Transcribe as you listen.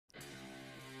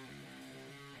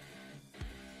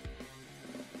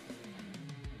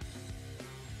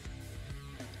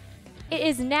it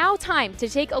is now time to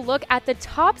take a look at the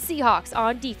top Seahawks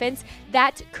on defense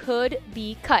that could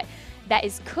be cut. That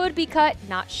is could be cut,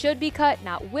 not should be cut,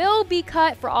 not will be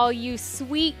cut for all you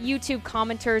sweet YouTube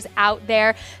commenters out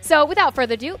there. So without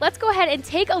further ado, let's go ahead and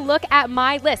take a look at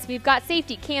my list. We've got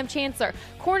safety Kam Chancellor,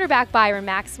 cornerback Byron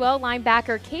Maxwell,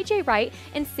 linebacker KJ Wright,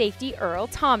 and safety Earl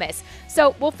Thomas.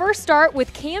 So we'll first start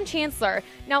with Kam Chancellor.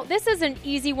 Now this is an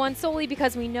easy one solely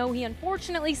because we know he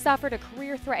unfortunately suffered a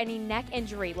career-threatening neck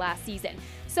injury last season.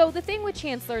 So the thing with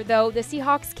Chancellor, though, the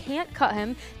Seahawks can't cut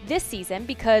him this season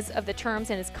because of the terms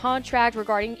in his contract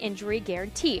regarding injury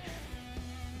guarantee.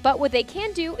 But what they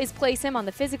can do is place him on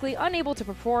the physically unable to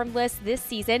perform list this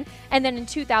season, and then in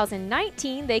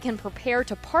 2019, they can prepare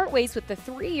to part ways with the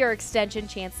 3-year extension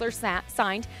Chancellor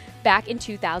signed back in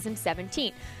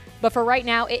 2017. But for right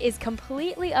now, it is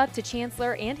completely up to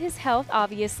Chancellor and his health,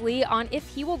 obviously, on if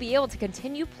he will be able to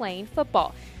continue playing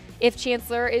football. If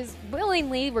Chancellor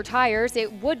willingly retires,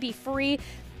 it would free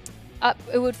up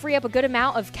a good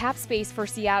amount of cap space for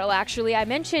Seattle, actually. I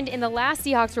mentioned in the last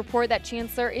Seahawks report that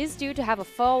Chancellor is due to have a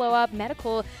follow-up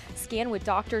medical scan with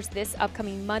doctors this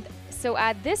upcoming month. So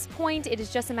at this point, it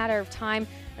is just a matter of time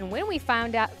and when we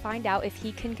find out if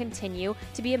he can continue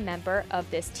to be a member of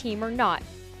this team or not.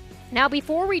 Now,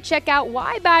 before we check out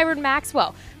why Byron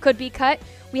Maxwell could be cut,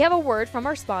 we have a word from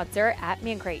our sponsor at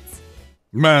Man Crates.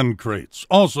 Man Crates,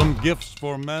 awesome gifts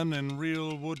for men in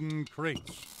real wooden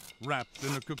crates, wrapped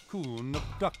in a cocoon of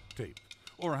duct tape,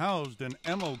 or housed in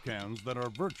ammo cans that are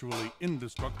virtually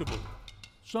indestructible.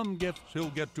 Some gifts he'll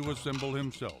get to assemble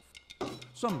himself.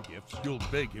 Some gifts you'll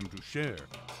beg him to share.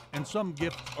 And some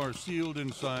gifts are sealed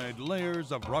inside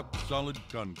layers of rock-solid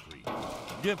concrete.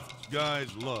 Gifts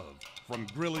guys love, from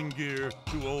grilling gear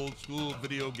to old-school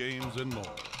video games and more.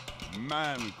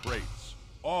 Man Crates,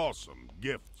 awesome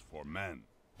gifts for men.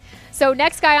 So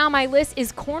next guy on my list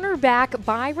is cornerback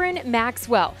Byron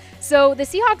Maxwell. So the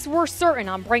Seahawks were certain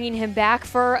on bringing him back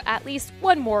for at least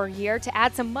one more year to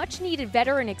add some much-needed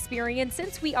veteran experience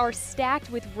since we are stacked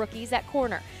with rookies at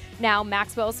corner. Now,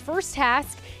 Maxwell's first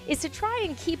task is to try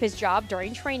and keep his job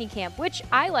during training camp, which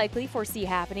I likely foresee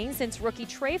happening since rookie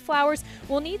Trey Flowers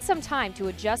will need some time to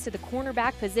adjust to the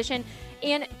cornerback position,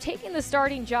 and taking the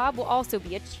starting job will also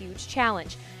be a huge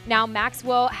challenge. Now,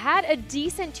 Maxwell had a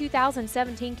decent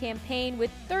 2017 campaign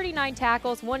with 39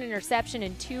 tackles, 1 interception,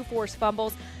 and 2 forced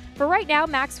fumbles. For right now,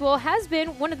 Maxwell has been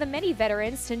one of the many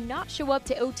veterans to not show up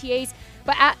to OTAs,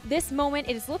 but at this moment,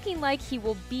 it is looking like he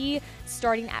will be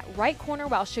starting at right corner,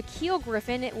 while Shaquille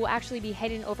Griffin will actually be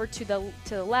heading over to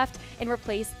the left in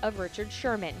replace of Richard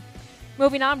Sherman.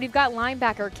 Moving on, we've got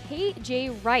linebacker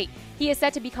KJ Wright. He is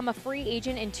set to become a free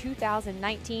agent in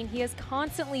 2019. He has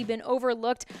constantly been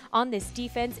overlooked on this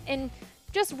defense and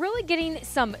just really getting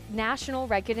some national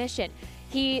recognition.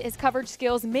 His coverage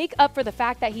skills make up for the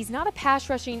fact that he's not a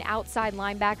pass-rushing outside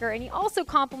linebacker, and he also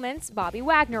complements Bobby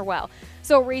Wagner well.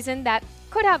 So a reason that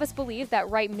could have us believe that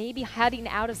Wright may be heading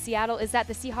out of Seattle is that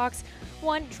the Seahawks,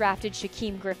 1, drafted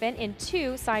Shaquem Griffin, and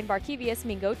 2, signed Barkevious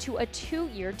Mingo to a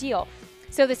 2-year deal.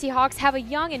 So the Seahawks have a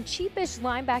young and cheapish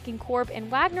linebacking corps,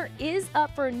 and Wagner is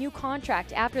up for a new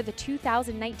contract after the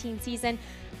 2019 season.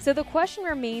 So the question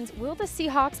remains, will the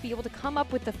Seahawks be able to come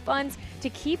up with the funds to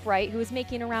keep Wright, who is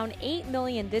making around $8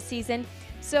 million this season?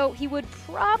 So he would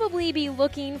probably be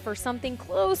looking for something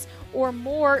close or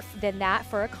more than that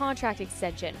for a contract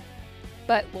extension.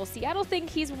 But will Seattle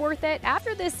think he's worth it?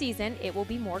 After this season, it will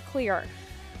be more clear.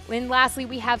 And lastly,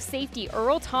 we have safety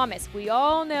Earl Thomas. We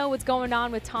all know what's going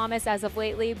on with Thomas as of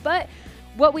lately, but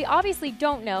what we obviously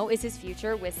don't know is his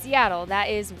future with Seattle. That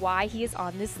is why he is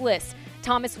on this list.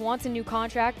 Thomas wants a new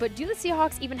contract, but do the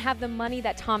Seahawks even have the money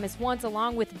that Thomas wants,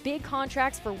 along with big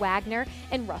contracts for Wagner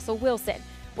and Russell Wilson?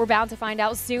 We're bound to find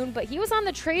out soon, but he was on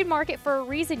the trade market for a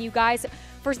reason, you guys.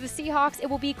 For the Seahawks, it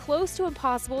will be close to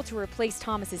impossible to replace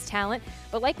Thomas's talent,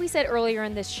 but like we said earlier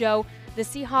in this show, the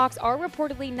Seahawks are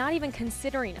reportedly not even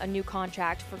considering a new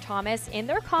contract for Thomas, and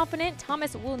they're confident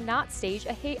Thomas will not stage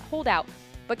a holdout.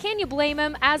 But can you blame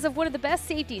him? As of one of the best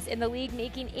safeties in the league,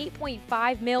 making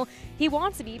 $8.5 million, he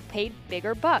wants to be paid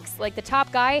bigger bucks, like the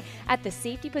top guy at the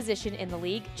safety position in the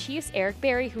league, Chiefs' Eric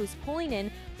Berry, who's pulling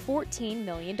in $14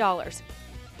 million.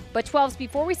 But 12s,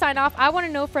 before we sign off, I want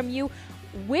to know from you,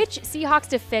 which Seahawks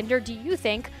defender do you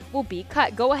think will be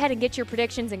cut? Go ahead and get your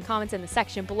predictions and comments in the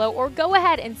section below, or go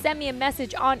ahead and send me a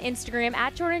message on Instagram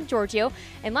at Jordan Giorgio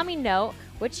and let me know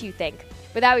what you think.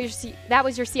 But that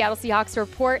was your Seattle Seahawks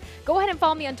report. Go ahead and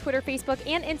follow me on Twitter, Facebook,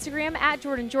 and Instagram at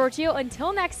Jordan Giorgio.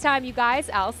 Until next time, you guys,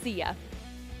 I'll see ya.